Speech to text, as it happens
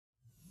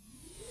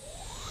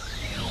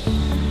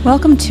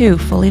Welcome to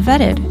Fully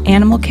Vetted,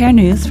 Animal Care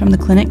News from the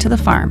Clinic to the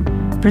Farm,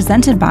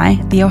 presented by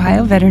the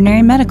Ohio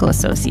Veterinary Medical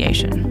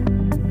Association.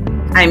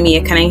 I'm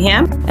Mia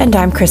Cunningham. And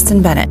I'm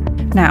Kristen Bennett.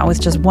 Now,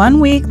 with just 1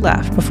 week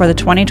left before the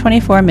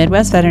 2024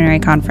 Midwest Veterinary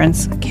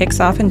Conference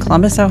kicks off in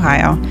Columbus,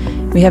 Ohio,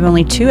 we have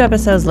only 2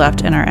 episodes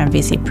left in our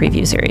MVC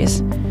preview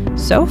series.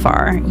 So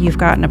far, you've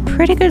gotten a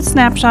pretty good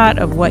snapshot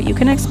of what you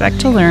can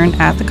expect to learn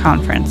at the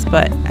conference,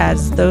 but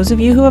as those of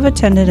you who have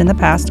attended in the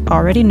past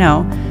already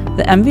know,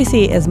 the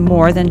MVC is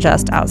more than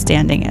just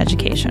outstanding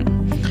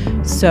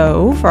education.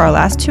 So, for our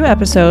last 2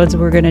 episodes,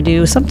 we're going to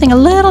do something a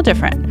little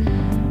different.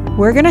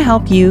 We're going to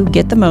help you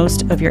get the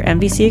most of your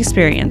MVC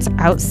experience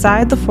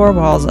outside the 4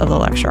 walls of the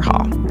lecture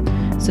hall.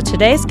 So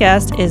today's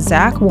guest is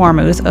Zach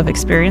Warmuth of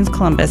Experience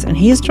Columbus, and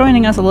he's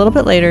joining us a little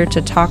bit later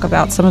to talk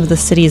about some of the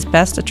city's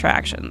best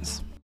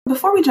attractions.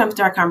 Before we jump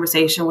into our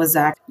conversation with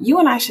Zach, you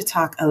and I should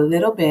talk a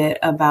little bit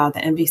about the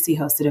MVC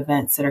hosted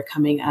events that are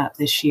coming up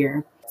this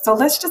year. So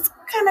let's just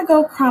kind of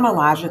go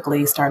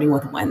chronologically, starting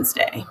with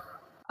Wednesday.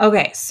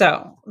 Okay,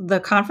 so the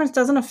conference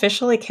doesn't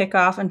officially kick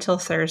off until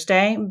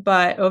Thursday,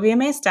 but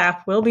OVMA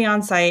staff will be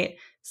on site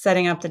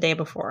setting up the day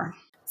before.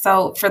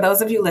 So for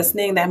those of you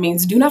listening, that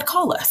means do not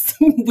call us.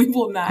 We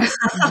will not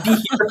be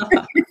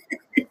here.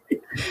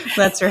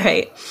 That's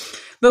right.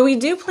 But we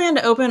do plan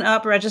to open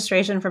up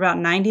registration for about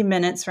 90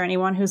 minutes for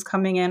anyone who's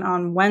coming in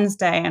on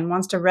Wednesday and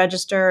wants to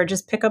register or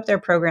just pick up their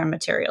program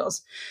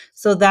materials.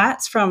 So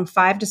that's from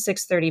 5 to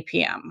 6:30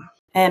 p.m.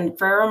 And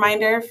for a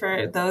reminder,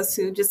 for those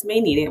who just may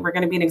need it, we're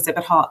going to be in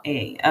Exhibit Hall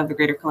A of the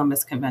Greater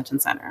Columbus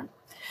Convention Center.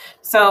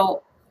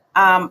 So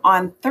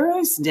on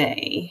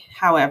Thursday,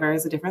 however,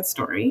 is a different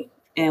story.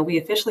 And we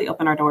officially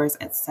open our doors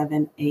at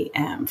 7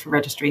 a.m. for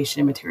registration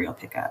and material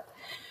pickup.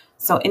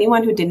 So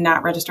anyone who did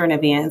not register in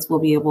advance will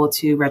be able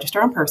to register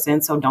in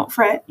person. So don't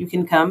fret. You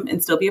can come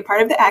and still be a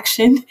part of the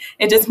action.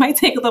 It just might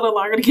take a little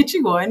longer to get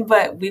you going,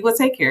 but we will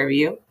take care of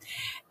you.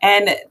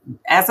 And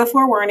as a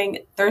forewarning,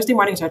 Thursday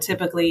mornings are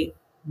typically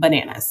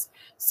bananas.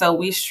 So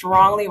we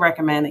strongly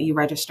recommend that you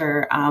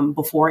register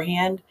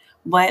beforehand.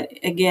 But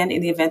again,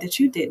 in the event that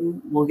you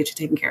didn't, we'll get you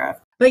taken care of.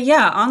 But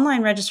yeah,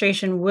 online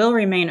registration will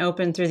remain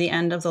open through the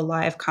end of the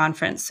live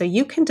conference. So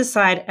you can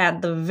decide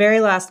at the very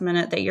last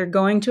minute that you're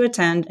going to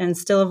attend and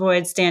still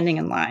avoid standing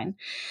in line.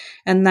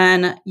 And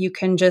then you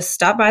can just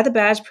stop by the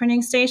badge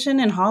printing station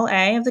in Hall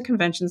A of the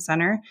Convention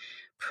Center,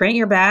 print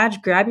your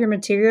badge, grab your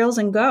materials,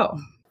 and go.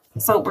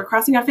 So we're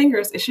crossing our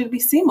fingers. It should be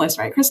seamless,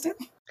 right, Kristen?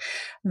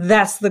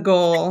 That's the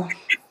goal.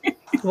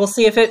 We'll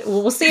see if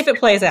it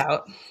plays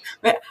out.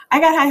 But I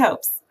got high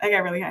hopes. I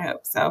got really high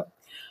hopes. So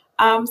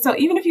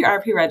even if you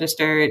are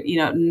pre-registered,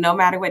 no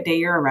matter what day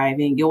you're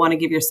arriving, you'll want to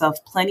give yourself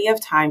plenty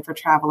of time for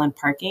travel and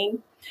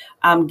parking.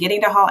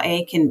 Getting to Hall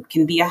A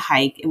can be a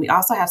hike, and we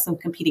also have some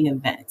competing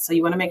events. So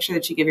you want to make sure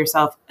that you give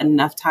yourself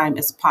enough time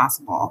as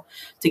possible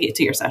to get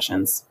to your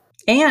sessions.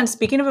 And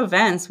speaking of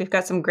events, we've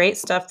got some great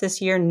stuff this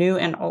year, new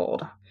and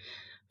old.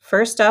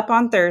 First up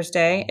on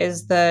Thursday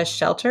is the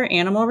Shelter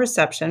Animal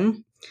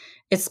Reception.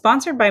 It's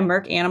sponsored by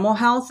Merck Animal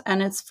Health,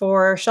 and it's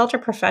for shelter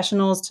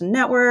professionals to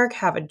network,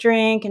 have a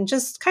drink, and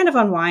just kind of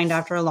unwind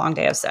after a long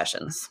day of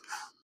sessions.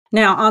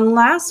 Now, on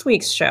last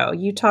week's show,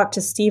 you talked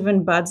to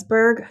Stephen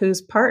Budsberg,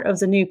 who's part of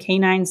the new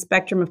Canine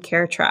Spectrum of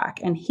Care track,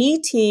 and he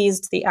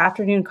teased the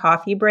afternoon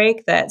coffee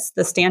break that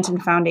the Stanton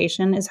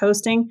Foundation is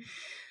hosting.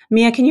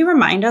 Mia, can you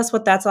remind us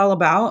what that's all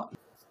about?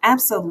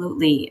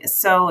 Absolutely.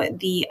 So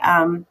the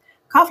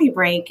coffee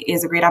break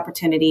is a great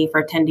opportunity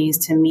for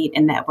attendees to meet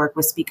and network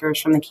with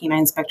speakers from the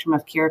Canine Spectrum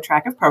of Care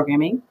track of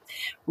programming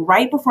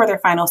right before their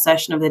final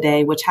session of the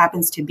day, which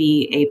happens to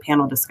be a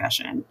panel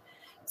discussion.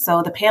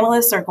 So the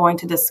panelists are going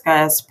to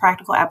discuss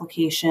practical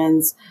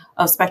applications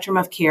of Spectrum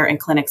of Care in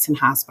clinics and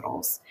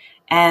hospitals.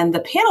 And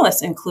the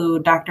panelists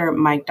include Dr.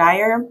 Mike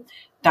Dyer,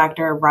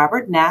 Dr.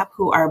 Robert Knapp,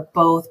 who are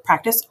both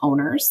practice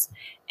owners.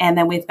 And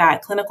then we've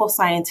got clinical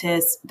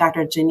scientist,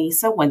 Dr.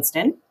 Janisa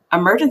Winston,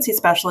 emergency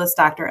specialist,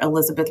 Dr.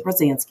 Elizabeth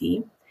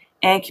Rosansky,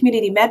 and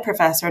community med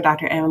professor,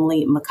 Dr.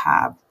 Emily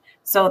McCobb.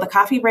 So the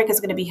coffee break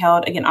is going to be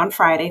held again on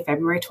Friday,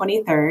 February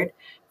 23rd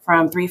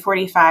from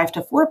 3:45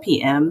 to 4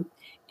 p.m.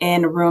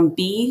 in room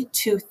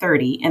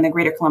B230 in the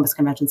Greater Columbus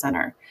Convention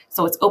Center.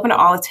 So it's open to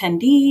all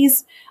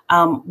attendees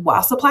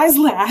while supplies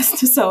last.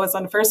 So it's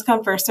on a first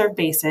come, first served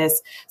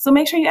basis. So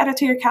make sure you add it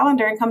to your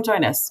calendar and come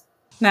join us.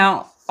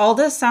 Now, all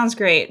this sounds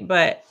great,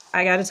 but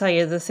I got to tell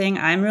you, the thing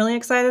I'm really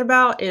excited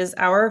about is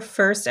our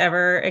first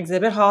ever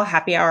Exhibit Hall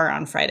happy hour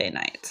on Friday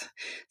night.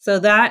 So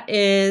that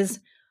is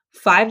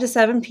 5 to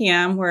 7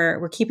 p.m.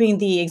 We're keeping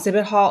the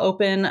Exhibit Hall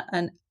open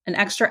an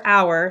extra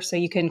hour so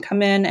you can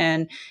come in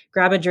and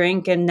grab a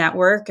drink and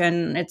network,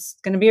 and it's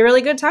going to be a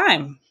really good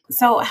time.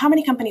 So how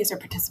many companies are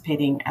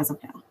participating as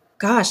of now?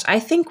 Gosh,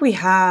 I think we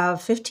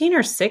have 15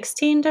 or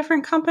 16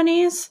 different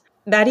companies.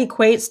 That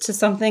equates to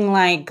something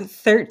like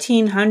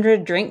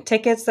 1,300 drink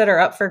tickets that are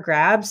up for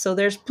grabs. So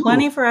there's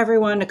plenty for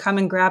everyone to come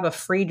and grab a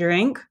free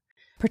drink.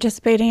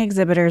 Participating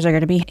exhibitors are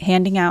going to be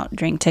handing out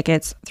drink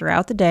tickets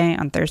throughout the day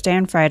on Thursday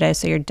and Friday.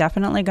 So you're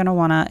definitely going to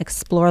want to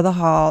explore the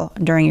hall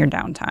during your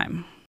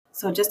downtime.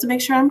 So just to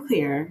make sure I'm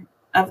clear,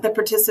 of the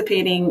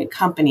participating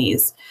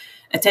companies,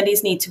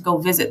 attendees need to go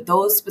visit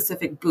those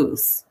specific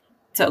booths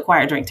to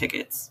acquire drink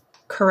tickets.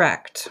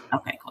 Correct.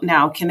 Okay, cool.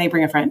 Now, can they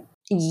bring a friend?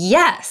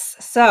 Yes.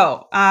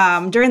 So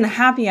during the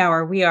happy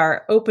hour, we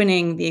are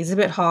opening the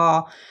exhibit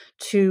hall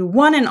to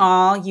one and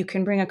all. You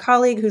can bring a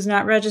colleague who's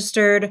not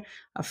registered,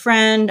 a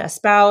friend, a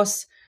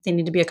spouse. They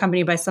need to be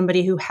accompanied by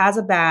somebody who has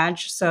a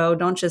badge. So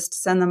don't just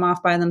send them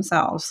off by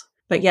themselves.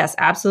 But yes,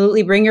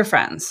 absolutely bring your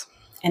friends.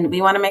 And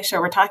we want to make sure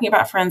we're talking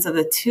about friends of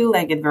the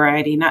two-legged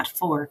variety, not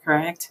four,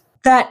 correct?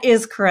 That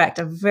is correct.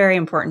 A very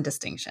important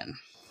distinction.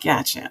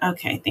 Gotcha.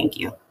 Okay, thank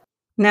you.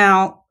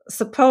 Now,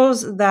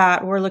 suppose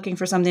that we're looking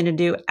for something to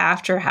do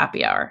after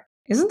happy hour.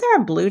 Isn't there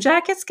a Blue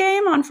Jackets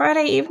game on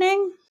Friday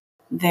evening?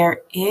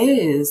 There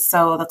is.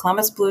 So the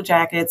Columbus Blue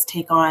Jackets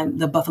take on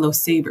the Buffalo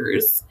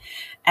Sabres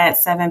at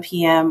 7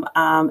 p.m.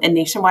 In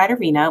Nationwide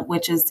Arena,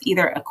 which is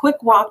either a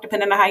quick walk,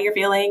 depending on how you're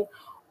feeling,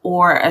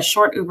 or a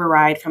short Uber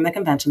ride from the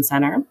convention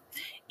center.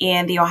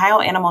 And the Ohio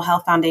Animal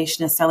Health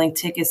Foundation is selling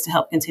tickets to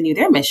help continue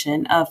their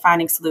mission of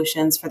finding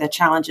solutions for the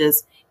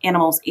challenges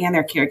animals and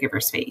their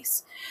caregivers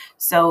face.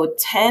 So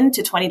 $10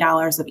 to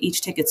 $20 of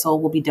each ticket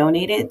sold will be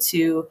donated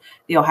to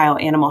the Ohio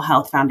Animal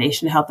Health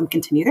Foundation to help them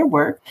continue their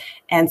work.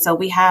 And so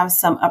we have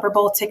some upper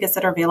bowl tickets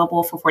that are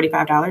available for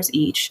 $45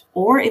 each.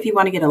 Or if you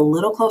want to get a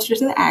little closer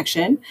to the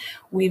action,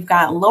 we've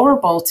got lower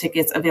bowl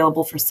tickets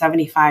available for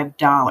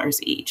 $75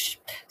 each.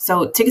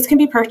 So tickets can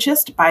be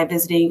purchased by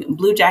visiting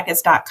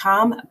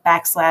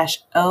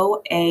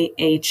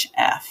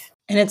bluejackets.com/OAHF.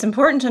 And it's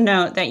important to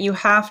note that you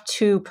have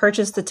to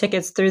purchase the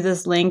tickets through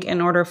this link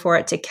in order for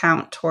it to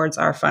count towards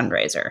our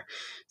fundraiser.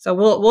 So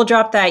we'll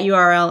drop that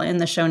URL in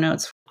the show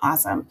notes.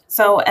 Awesome.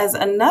 So as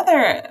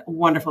another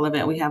wonderful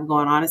event we have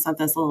going on is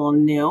something that's a little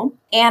new.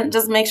 And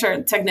just make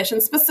sure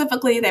technicians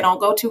specifically, they don't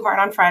go too hard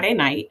on Friday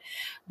night,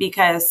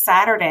 because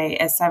Saturday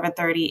at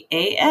 7:30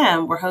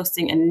 a.m., we're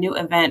hosting a new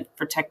event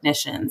for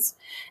technicians.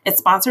 It's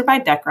sponsored by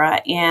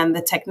DECRA, and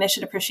the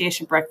Technician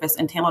Appreciation Breakfast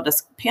and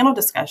panel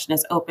discussion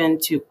is open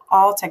to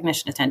all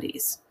technician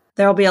attendees.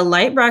 There will be a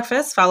light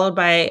breakfast followed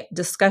by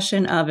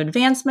discussion of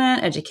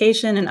advancement,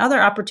 education, and other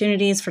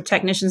opportunities for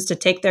technicians to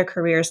take their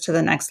careers to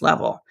the next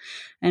level.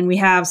 And we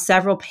have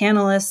several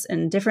panelists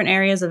in different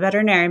areas of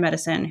veterinary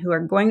medicine who are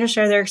going to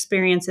share their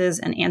experiences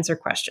and answer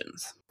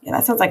questions. Yeah,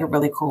 that sounds like a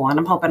really cool one.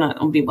 I'm hoping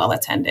it'll be well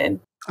attended.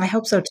 I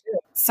hope so too.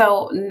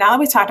 So now that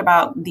we talked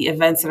about the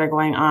events that are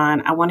going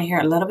on, I want to hear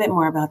a little bit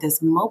more about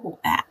this mobile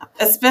app,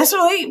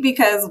 especially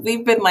because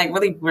we've been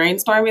really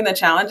brainstorming the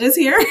challenges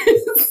here.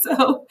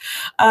 So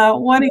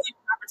want to give you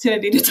an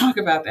opportunity to talk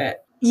about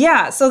that.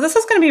 Yeah, so this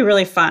is going to be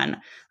really fun.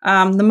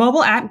 The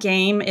mobile app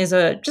game is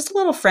just a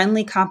little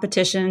friendly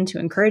competition to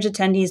encourage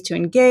attendees to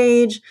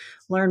engage,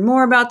 learn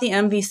more about the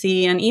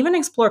MVC, and even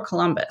explore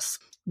Columbus.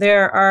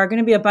 There are going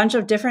to be a bunch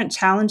of different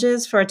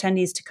challenges for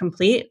attendees to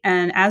complete,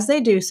 and as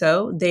they do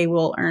so, they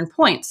will earn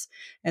points.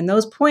 And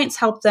those points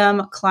help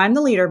them climb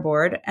the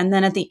leaderboard, and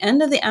then at the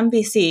end of the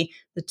MVC,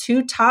 the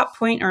 2 top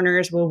point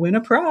earners will win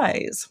a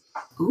prize.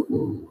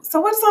 Ooh,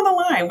 so what's on the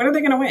line? What are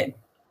they going to win?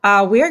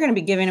 We are going to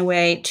be giving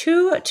away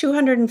 2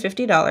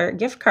 $250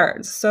 gift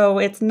cards, so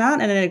it's not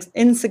an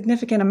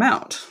insignificant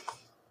amount.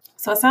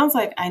 So it sounds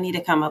like I need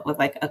to come up with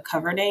a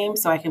cover name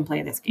so I can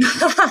play this game.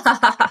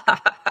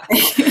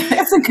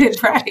 That's a good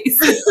price.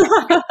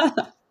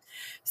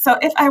 So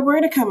if I were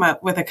to come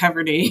up with a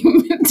cover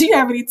name, do you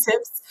have any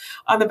tips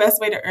on the best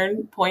way to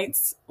earn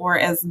points or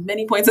as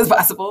many points as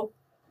possible?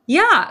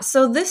 Yeah,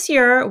 so this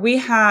year we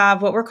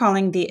have what we're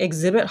calling the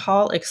Exhibit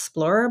Hall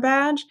Explorer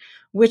Badge,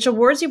 which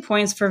awards you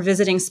points for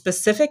visiting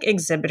specific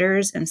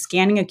exhibitors and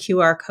scanning a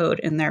QR code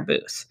in their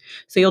booth.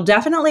 So you'll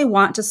definitely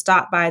want to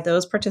stop by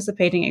those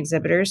participating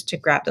exhibitors to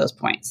grab those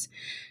points.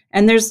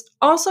 And there's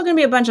also going to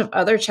be a bunch of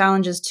other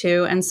challenges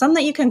too, and some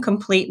that you can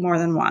complete more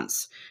than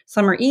once.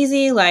 Some are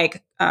easy,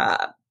 like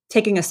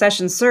taking a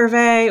session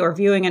survey or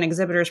viewing an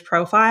exhibitor's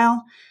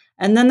profile.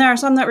 And then there are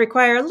some that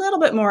require a little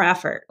bit more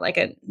effort, like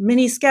a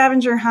mini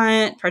scavenger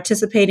hunt,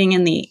 participating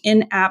in the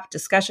in-app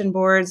discussion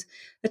boards,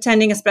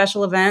 attending a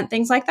special event,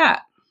 things like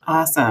that.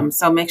 Awesome.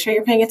 So make sure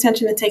you're paying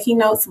attention and taking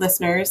notes,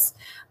 listeners.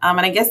 And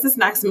I guess this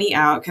knocks me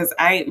out because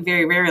I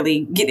very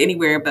rarely get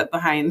anywhere but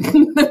behind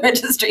the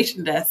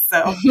registration desk.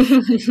 So,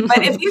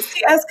 but if you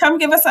see us, come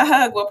give us a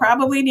hug. We'll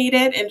probably need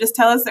it, and just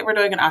tell us that we're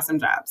doing an awesome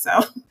job.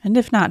 So, and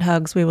if not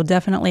hugs, we will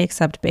definitely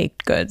accept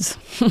baked goods.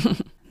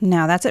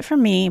 Now that's it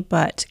from me,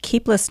 but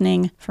keep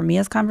listening for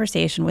Mia's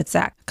conversation with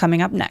Zach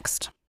coming up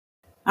next.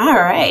 All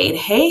right.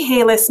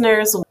 Hey,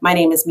 listeners. My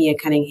name is Mia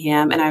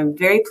Cunningham, and I'm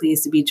very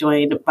pleased to be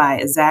joined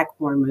by Zach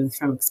Warmuth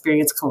from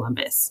Experience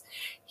Columbus.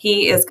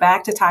 He is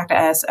back to talk to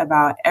us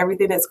about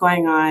everything that's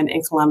going on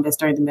in Columbus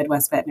during the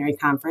Midwest Veterinary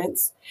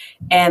Conference.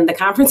 And the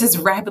conference is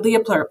rapidly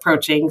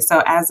approaching.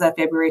 So as of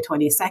February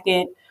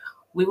 22nd,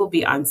 we will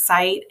be on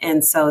site.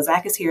 And so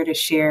Zach is here to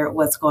share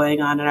what's going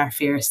on in our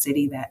fair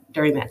city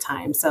during that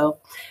time. So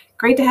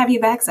great to have you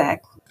back,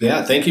 Zach.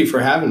 Yeah, thank you for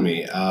having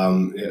me.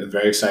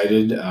 Very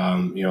excited.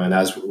 And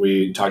as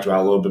we talked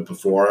about a little bit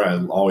before,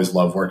 I always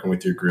love working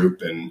with your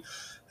group and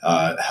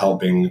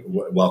helping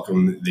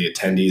welcome the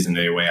attendees in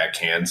any way I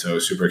can. So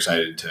super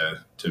excited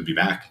to be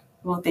back.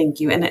 Well, thank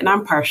you. And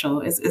I'm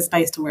partial. It's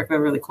nice to work with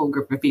a really cool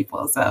group of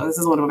people. So this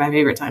is one of my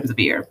favorite times of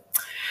year.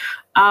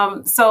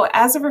 So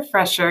as a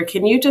refresher,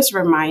 can you just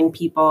remind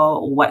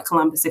people what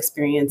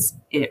Experience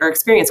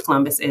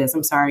Columbus is,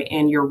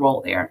 and your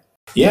role there?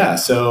 Yeah,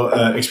 so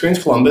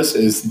Experience Columbus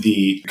is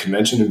the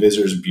Convention and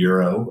Visitors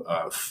Bureau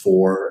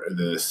for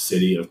the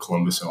city of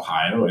Columbus,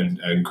 Ohio,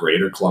 and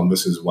Greater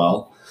Columbus as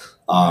well.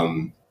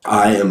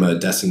 I am a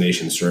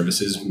destination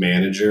services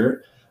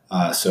manager,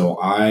 so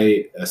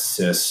I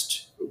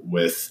assist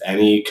with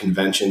any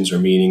conventions or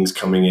meetings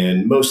coming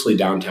in, mostly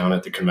downtown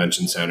at the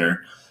convention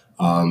center,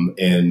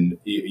 and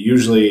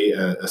usually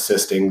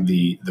assisting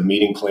the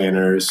meeting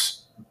planners,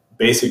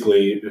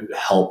 basically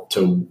help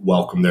to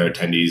welcome their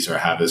attendees or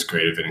have as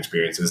great of an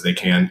experience as they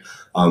can.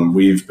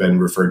 We've been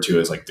referred to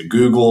as like the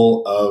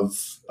Google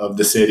of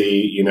the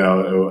city,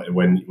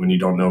 when you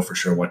don't know for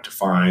sure what to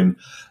find.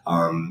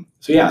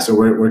 So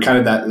we're kind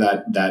of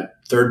that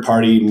third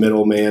party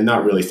middleman,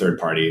 not really third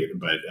party,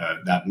 but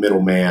that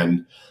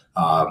middleman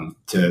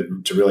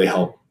to really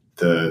help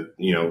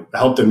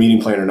the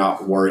meeting planner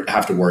not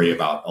have to worry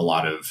about a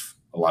lot of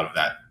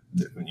that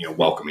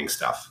welcoming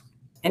stuff.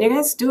 And you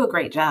guys do a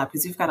great job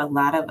because you've got a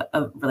lot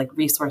of like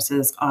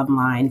resources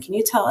online. Can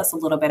you tell us a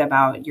little bit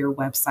about your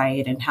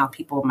website and how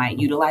people might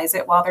utilize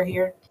it while they're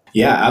here?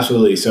 Yeah,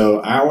 absolutely. So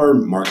our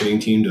marketing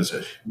team does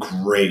a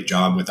great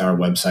job with our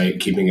website,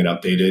 keeping it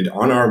updated.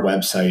 On our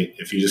website,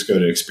 if you just go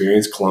to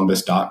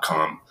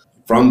experiencecolumbus.com,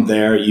 from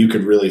there, you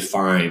could really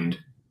find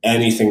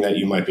anything that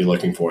you might be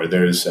looking for.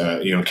 There's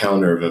a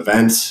calendar of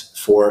events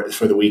for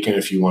the weekend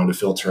if you wanted to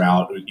filter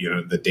out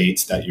the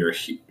dates that you're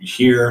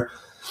here.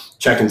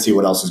 Check and see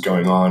what else is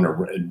going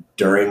on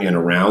during and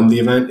around the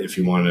event if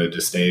you wanted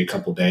to stay a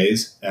couple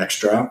days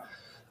extra.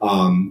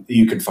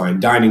 You could find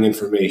dining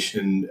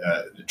information,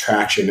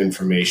 attraction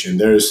information.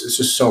 It's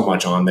just so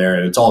much on there,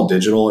 and it's all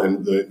digital.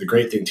 And the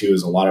great thing too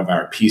is a lot of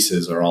our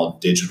pieces are all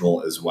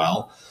digital as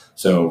well.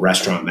 So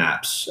restaurant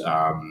maps,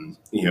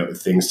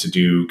 things to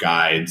do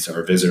guides,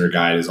 our visitor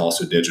guide is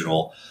also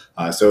digital.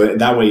 So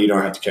that way you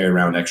don't have to carry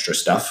around extra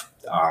stuff.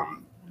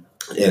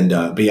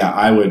 But yeah,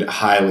 I would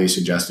highly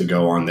suggest to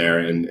go on there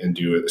and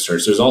do a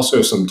search. There's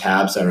also some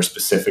tabs that are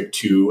specific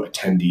to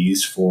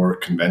attendees for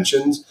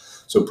conventions.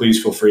 So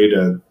please feel free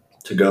to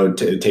go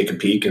to take a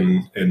peek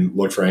and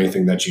look for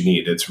anything that you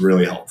need. It's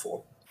really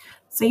helpful.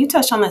 So you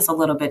touched on this a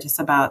little bit, just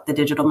about the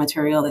digital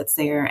material that's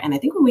there. And I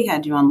think when we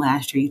had you on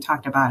last year, you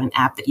talked about an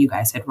app that you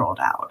guys had rolled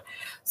out.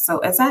 So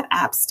is that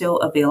app still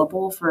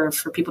available for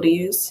people to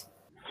use?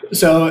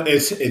 So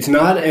it's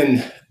not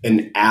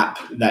an app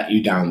that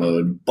you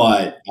download,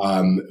 but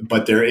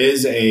there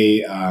is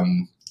a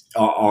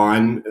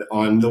on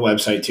the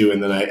website too,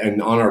 and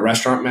then on our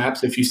restaurant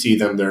maps, if you see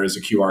them, there is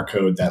a QR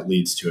code that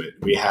leads to it.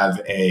 We have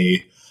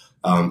an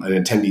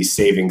attendee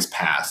savings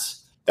pass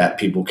that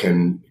people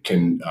can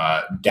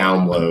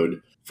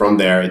download. From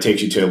there, it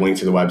takes you to a link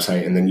to the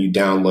website, and then you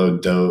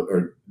download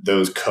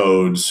those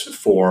codes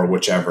for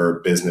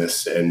whichever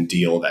business and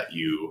deal that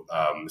you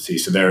see.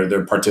 So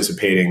they're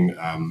participating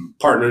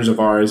partners of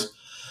ours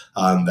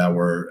that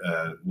were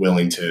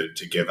willing to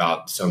give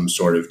out some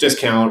sort of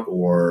discount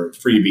or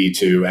freebie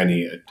to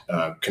any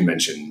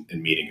convention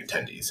and meeting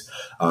attendees.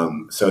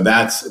 So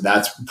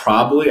that's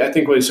probably, I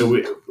think,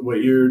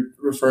 what you're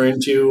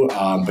referring to.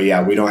 But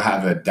yeah, we don't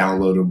have a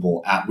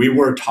downloadable app. We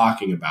were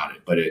talking about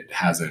it, but it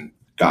hasn't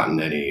gotten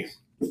any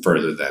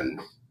further than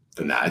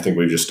that. I think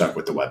we've just stuck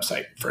with the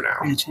website for now.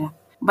 Gotcha.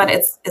 But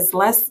it's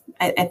less,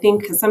 I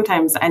think, because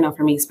sometimes I know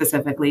for me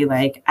specifically,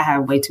 like I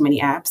have way too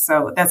many apps.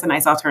 So that's a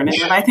nice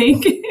alternative, I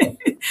think,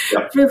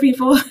 for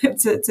people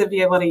to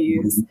be able to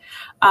use.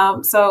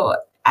 So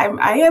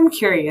I am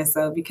curious,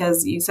 though,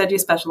 because you said you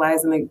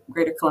specialize in the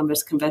Greater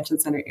Columbus Convention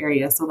Center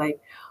area. So like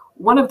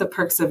one of the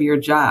perks of your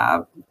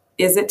job,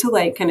 is it to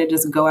like kind of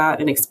just go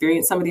out and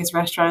experience some of these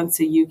restaurants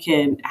so you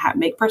can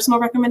make personal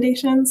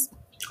recommendations?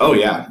 Oh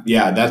yeah.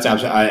 That's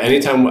absolutely.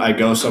 Anytime I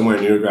go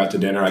somewhere new or go out to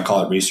dinner, I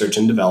call it research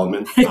and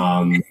development.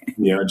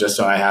 Just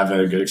so I have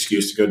a good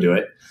excuse to go do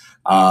it.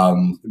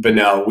 But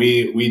no,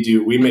 we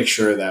make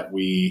sure that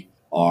we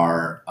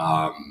are,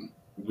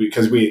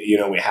 because we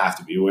have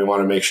to be. We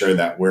want to make sure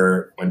that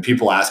when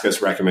people ask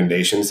us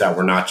recommendations, that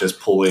we're not just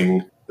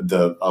pulling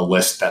a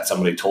list that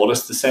somebody told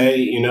us to say.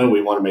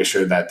 We want to make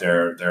sure that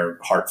they're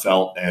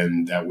heartfelt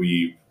and that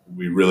we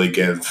really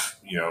give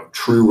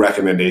true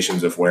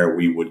recommendations of where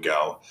we would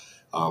go.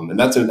 And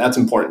that's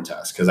important to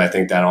us because I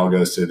think that all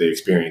goes to the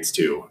experience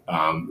too,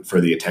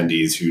 for the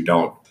attendees who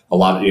don't a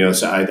lot of,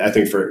 so I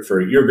think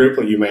for your group,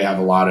 you may have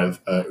a lot of,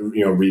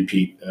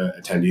 repeat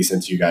attendees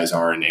since you guys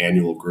are an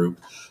annual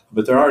group,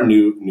 but there are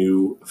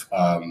new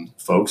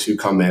folks who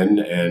come in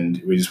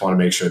and we just want to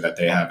make sure that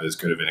they have as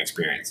good of an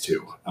experience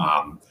too.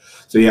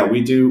 So yeah,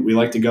 we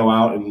like to go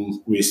out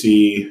and we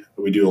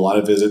do a lot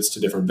of visits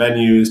to different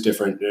venues,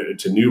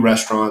 to new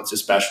restaurants,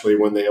 especially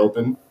when they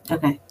open.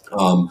 Okay.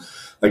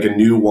 Like a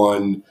new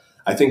one,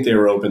 I think they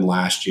were open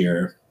last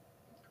year,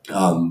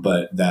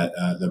 but that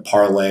the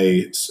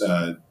Parlay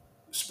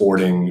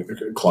Sporting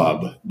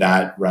Club,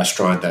 that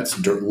restaurant that's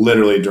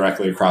literally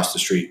directly across the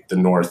street, the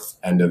north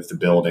end of the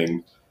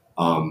building.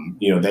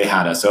 They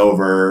had us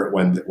over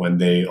when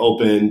they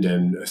opened,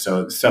 and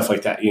so stuff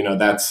like that.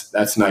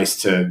 That's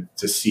nice to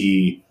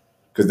see,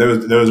 because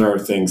those are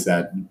things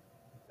that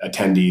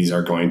attendees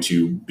are going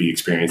to be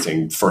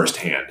experiencing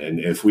firsthand. And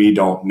if we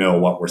don't know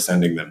what we're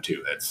sending them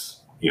to,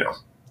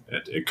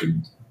 it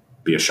could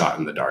be a shot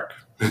in the dark.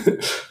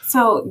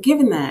 So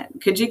given that,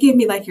 could you give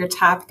me like your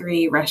top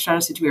 3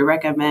 restaurants that you would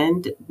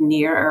recommend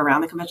near or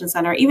around the convention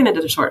center, even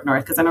into the Short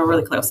North? Because I know we're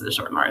really close to the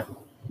Short North.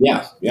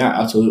 Yeah,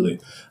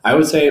 absolutely. I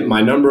would say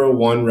my number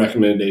one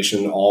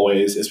recommendation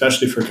always,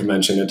 especially for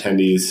convention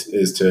attendees,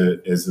 is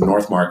the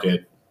North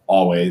Market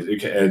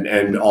always.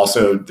 And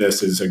also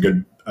this is a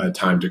good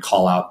time to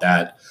call out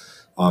that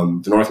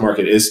the North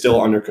Market is still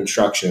under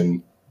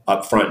construction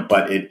up front,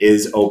 but it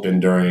is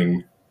open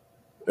during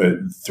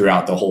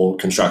throughout the whole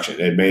construction.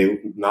 It may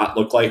not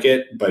look like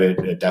it, but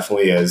it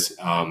definitely is.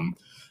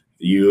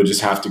 You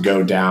just have to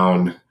go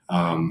down.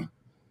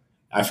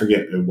 I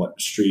forget what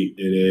street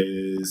it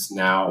is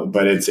now,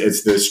 but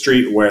it's the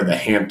street where the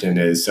Hampton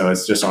is. So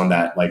it's just on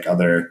that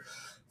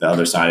the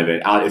other side of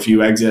it. If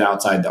you exit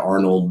outside the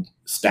Arnold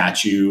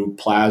Statue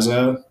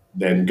Plaza,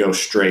 then go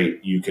straight.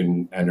 You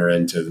can enter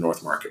into the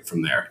North Market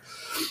from there.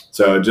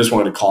 So just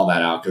wanted to call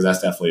that out because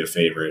that's definitely a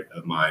favorite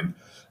of mine.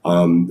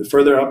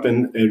 Further up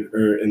in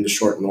the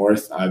Short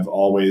North, I've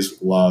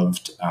always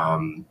loved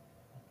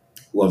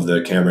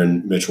the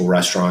Cameron Mitchell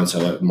restaurants. I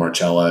love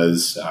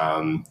Marcella's,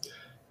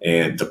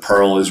 and the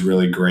Pearl is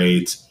really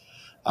great.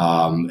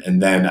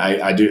 And then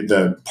I do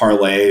the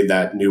Parlay,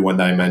 that new one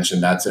that I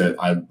mentioned. That's it.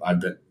 I've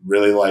been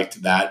really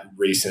liked that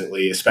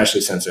recently,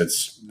 especially since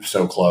it's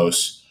so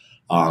close.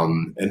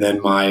 And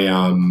then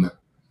I'll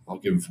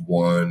give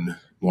one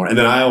more. And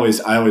then I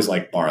always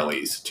like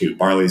Barley's too.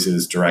 Barley's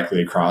is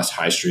directly across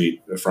High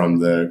Street from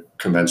the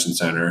convention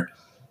center,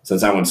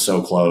 since that one's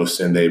so close,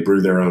 and they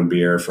brew their own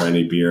beer for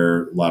any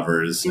beer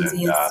lovers.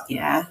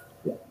 Yeah.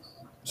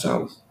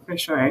 So for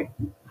sure.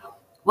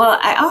 Well,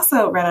 I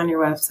also read on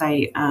your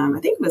website, I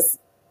think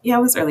it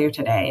was earlier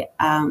today,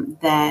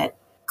 that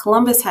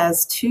Columbus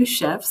has 2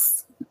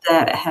 chefs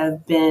that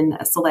have been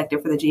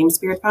selected for the James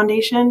Beard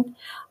Foundation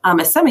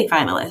as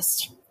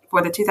semifinalists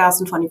for the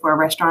 2024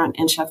 Restaurant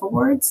and Chef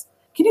Awards.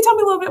 Can you tell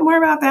me a little bit more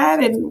about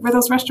that and where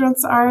those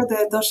restaurants are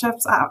that those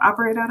chefs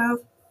operate out of?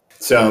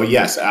 So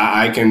yes,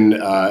 I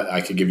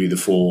could give you the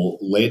full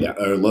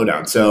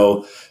lowdown.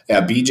 So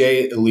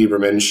BJ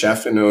Lieberman,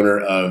 chef and owner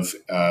of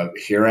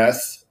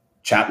Hireth,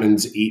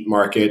 Chapman's Eat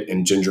Market,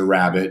 and Ginger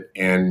Rabbit,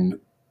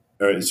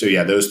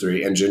 those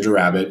 3, and Ginger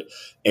Rabbit,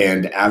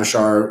 and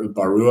Avishar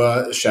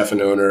Barua, chef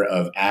and owner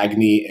of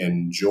Agni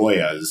and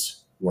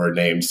Joya's, were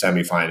named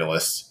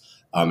semifinalists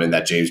in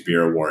that James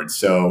Beard Award.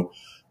 So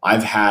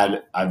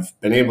I've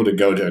been able to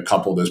go to a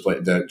couple of those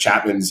places. The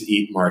Chapman's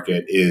Eat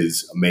Market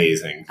is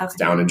amazing. Okay. It's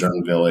down in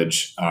Jordan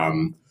Village.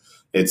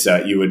 It's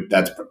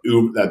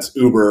that's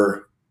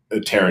Uber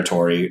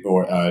territory,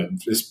 or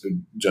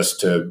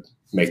just to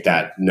make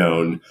that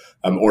known,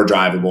 or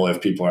drivable if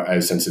people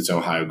are, since it's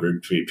Ohio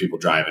group, people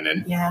driving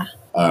in. Yeah.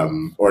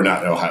 Or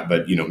not Ohio,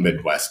 but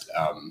Midwest.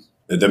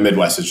 The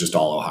Midwest is just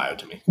all Ohio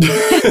to me.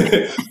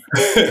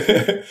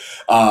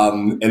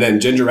 And then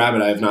Ginger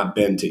Rabbit, I have not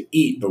been to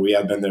eat, but we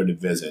have been there to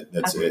visit.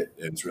 That's okay.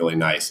 It's really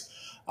nice.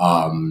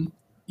 So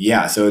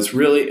it's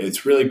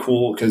really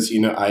cool because,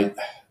 I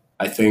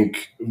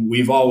think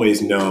we've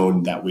always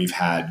known that we've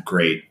had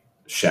great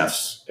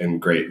chefs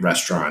and great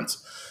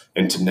restaurants,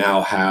 and to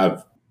now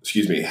have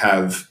 2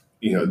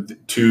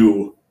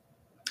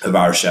 of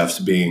our chefs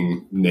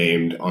being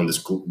named on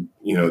this,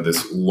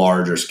 this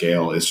larger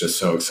scale is just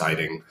so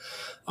exciting.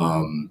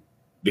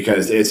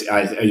 Because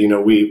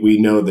we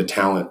know the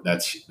talent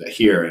that's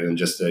here, and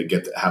just to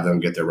have them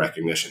get their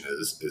recognition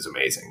is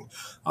amazing.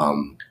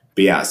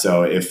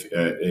 So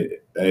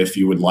if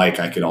you would like,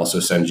 I could also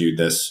send you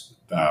this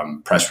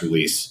press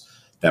release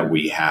that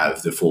we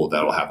have,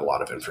 that'll have a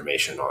lot of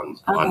information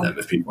on them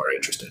if people are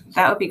interested.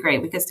 That would be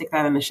great. We could stick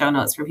that in the show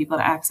notes for people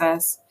to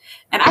access.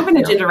 And I've been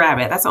to Ginger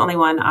Rabbit. That's the only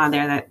one on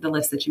there, that the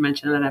list that you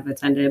mentioned, that I've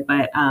attended.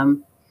 But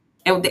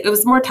it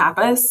was more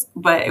tapas,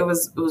 but it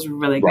was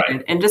really good.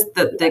 Right. And just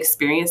the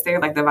experience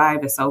there, like the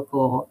vibe is so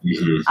cool.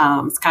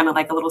 Mm-hmm. It's kind of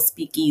like a little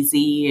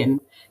speakeasy and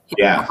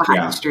behind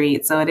the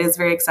street. So it is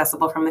very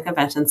accessible from the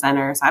convention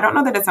center. So I don't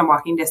know that it's in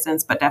walking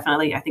distance, but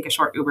definitely I think a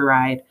short Uber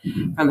ride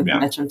from the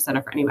convention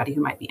center for anybody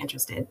who might be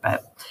interested.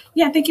 But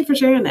thank you for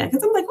sharing that.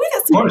 Because I'm like, we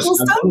got some cool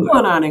stuff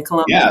going on in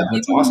Columbus. Yeah,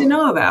 that's awesome to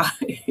know about.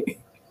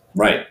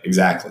 Right,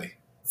 exactly.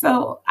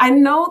 So I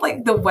know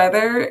like the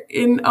weather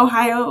in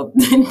Ohio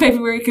in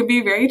February can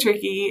be very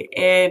tricky.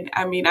 And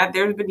I mean,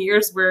 there's been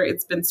years where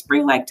it's been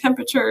spring-like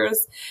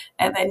temperatures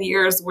and then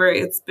years where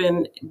it's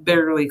been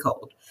bitterly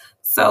cold.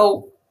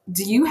 So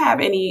do you have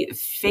any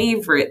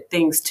favorite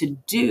things to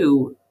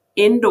do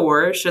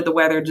indoors should the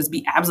weather just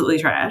be absolutely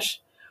trash?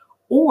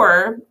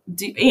 Or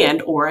do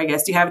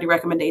you have any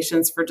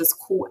recommendations for just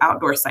cool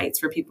outdoor sites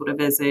for people to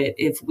visit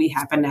if we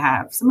happen to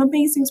have some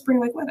amazing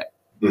spring-like weather?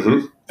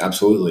 Mm-hmm.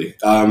 Absolutely.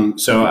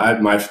 So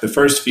the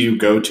first few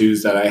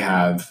go-tos that I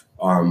have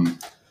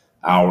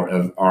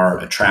are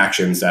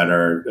attractions that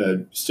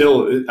are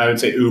still, I would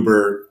say,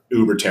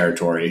 Uber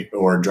territory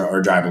or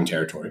driving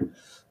territory.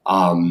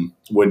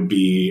 Would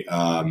be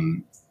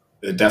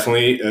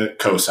definitely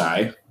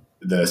COSI,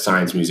 the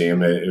Science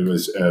Museum. It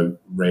was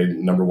rated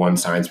 #1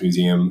 science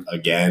museum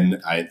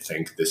again, I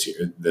think,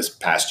 this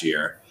past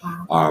year.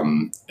 Wow.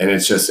 And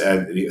it's just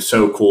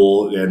so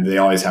cool. And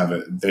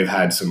they've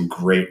had some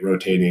great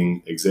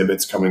rotating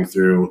exhibits coming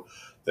through,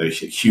 the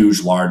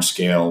huge, large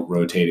scale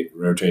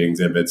rotating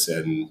exhibits,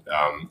 and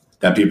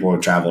that people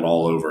have traveled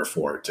all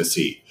over to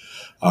see.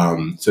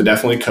 So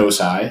definitely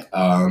COSI.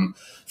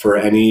 For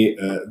any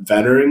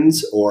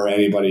veterans or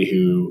anybody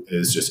who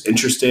is just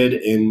interested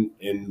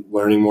in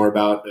learning more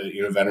about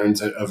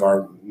veterans of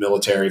our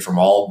military from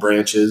all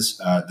branches,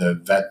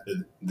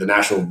 the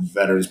National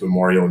Veterans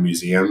Memorial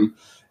Museum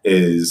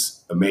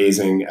is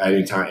amazing.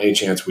 Any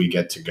chance we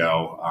get to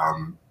go,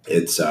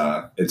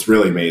 it's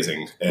really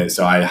amazing. And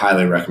so I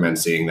highly recommend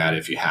seeing that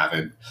if you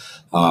haven't.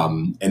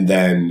 And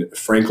then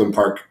Franklin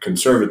Park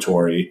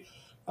Conservatory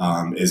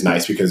is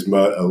nice because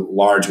a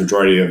large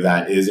majority of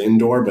that is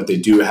indoor, but they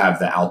do have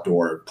the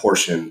outdoor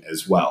portion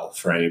as well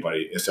for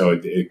anybody. So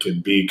it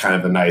could be kind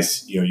of a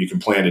nice, you can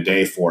plan a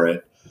day for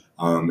it,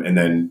 and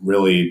then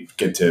really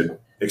get to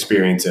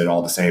experience it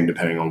all the same,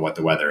 depending on what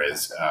the weather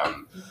is,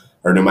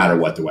 or no matter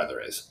what the weather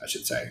is, I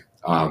should say.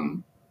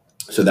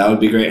 So that would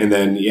be great. And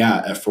then,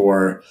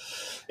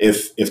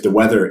 if the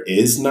weather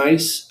is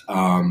nice,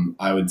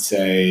 I would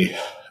say,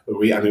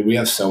 we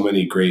have so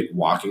many great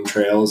walking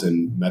trails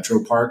and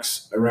metro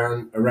parks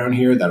around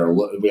here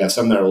we have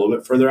some that are a little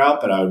bit further out,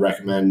 but I would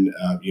recommend,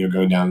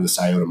 going down the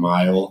Scioto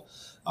Mile,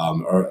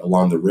 or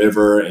along the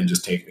river and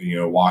just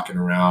walking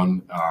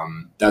around.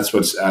 That's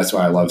what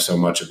I love so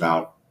much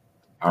about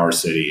our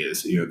city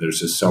is,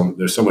 there's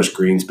so much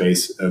green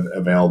space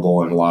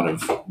available and a lot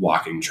of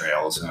walking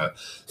trails.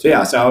 So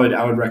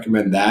I would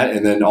recommend that.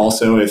 And then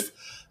also if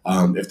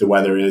the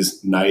weather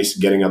is nice,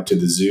 getting up to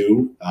the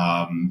zoo,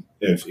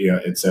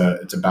 it's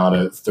about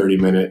a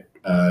 30-minute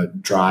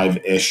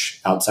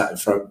drive-ish outside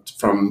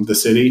from the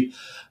city.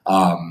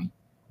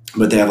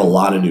 But they have a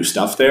lot of new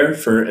stuff there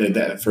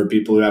for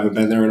people who haven't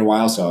been there in a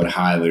while. So I would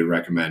highly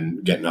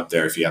recommend getting up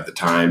there if you have the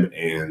time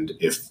and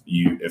if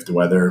the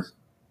weather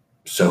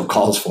so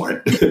calls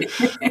for it.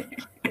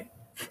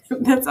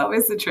 That's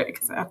always the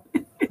trick. So,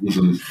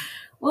 mm-hmm.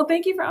 Well,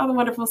 thank you for all the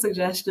wonderful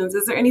suggestions.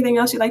 Is there anything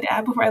else you'd like to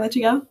add before I let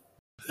you go?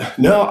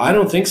 No, I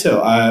don't think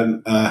so.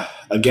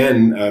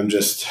 Again,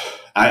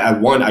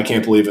 I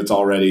can't believe it's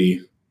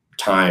already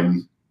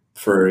time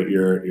for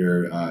your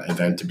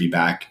event to be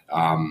back.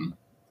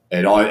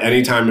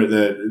 Anytime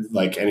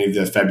any of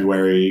the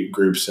February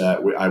groups that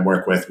I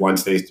work with,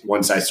 once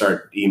I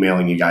start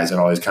emailing you guys, it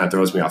always kind of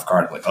throws me off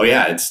guard. Like, oh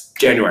yeah, it's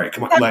January.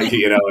 Come on,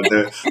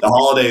 the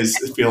holidays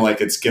feel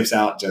like it skips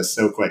out just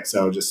so quick.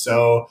 So just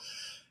so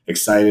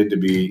excited to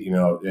be,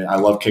 I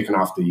love kicking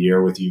off the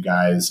year with you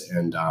guys,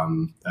 and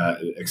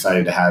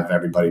excited to have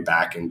everybody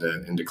back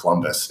into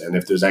Columbus. And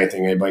if there's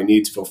anything anybody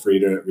needs, feel free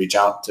to reach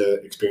out to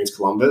Experience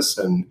Columbus,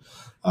 and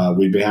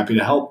we'd be happy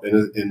to help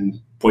and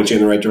point you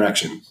in the right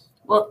direction.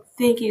 Well,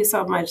 thank you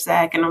so much,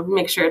 Zach. And I'll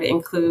make sure to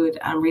include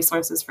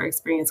resources for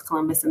Experience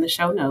Columbus in the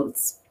show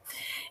notes.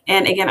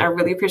 And again, I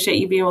really appreciate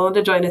you being willing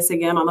to join us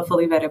again on the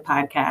Fully Vetted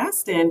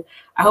podcast. And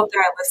I hope that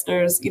our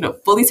listeners,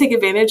 fully take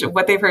advantage of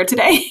what they've heard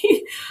today.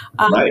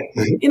 Right.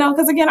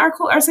 Because again, our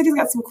city's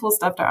got some cool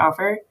stuff to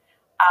offer.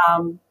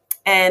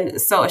 And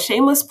so a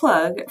shameless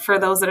plug for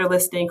those that are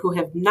listening who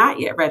have not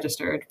yet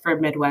registered for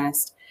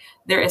Midwest.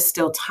 There is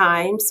still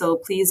time, so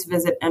please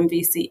visit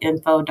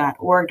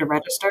mvcinfo.org to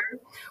register.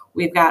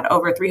 We've got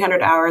over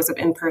 300 hours of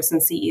in-person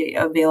CE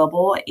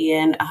available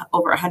and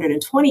over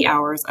 120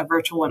 hours of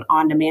virtual and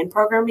on-demand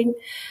programming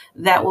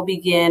that will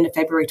begin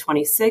February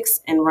 26th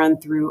and run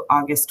through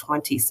August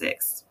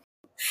 26th.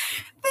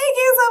 Thank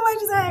you so much,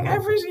 Zach. I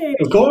appreciate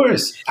it. Of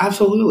course.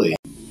 Absolutely.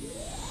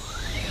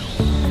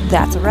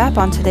 That's a wrap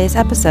on today's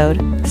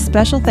episode.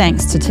 Special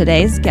thanks to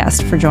today's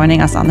guest for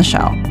joining us on the show.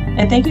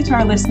 And thank you to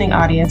our listening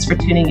audience for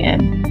tuning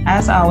in.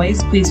 As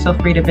always, please feel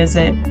free to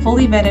visit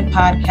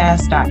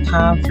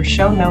fullyvettedpodcast.com for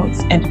show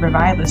notes and to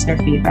provide listener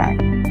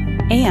feedback.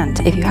 And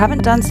if you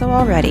haven't done so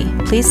already,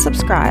 please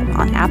subscribe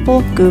on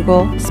Apple,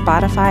 Google,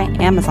 Spotify,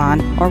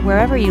 Amazon, or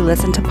wherever you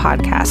listen to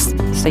podcasts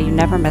so you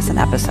never miss an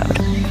episode.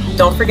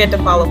 Don't forget to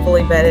follow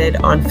Fully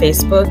Vetted on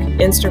Facebook,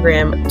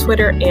 Instagram,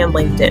 Twitter, and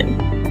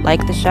LinkedIn.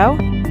 Like the show?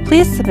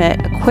 Please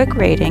submit a quick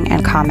rating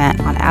and comment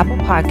on Apple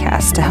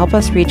Podcasts to help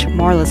us reach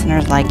more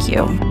listeners like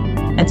you.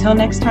 Until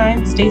next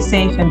time, stay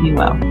safe and be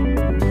well.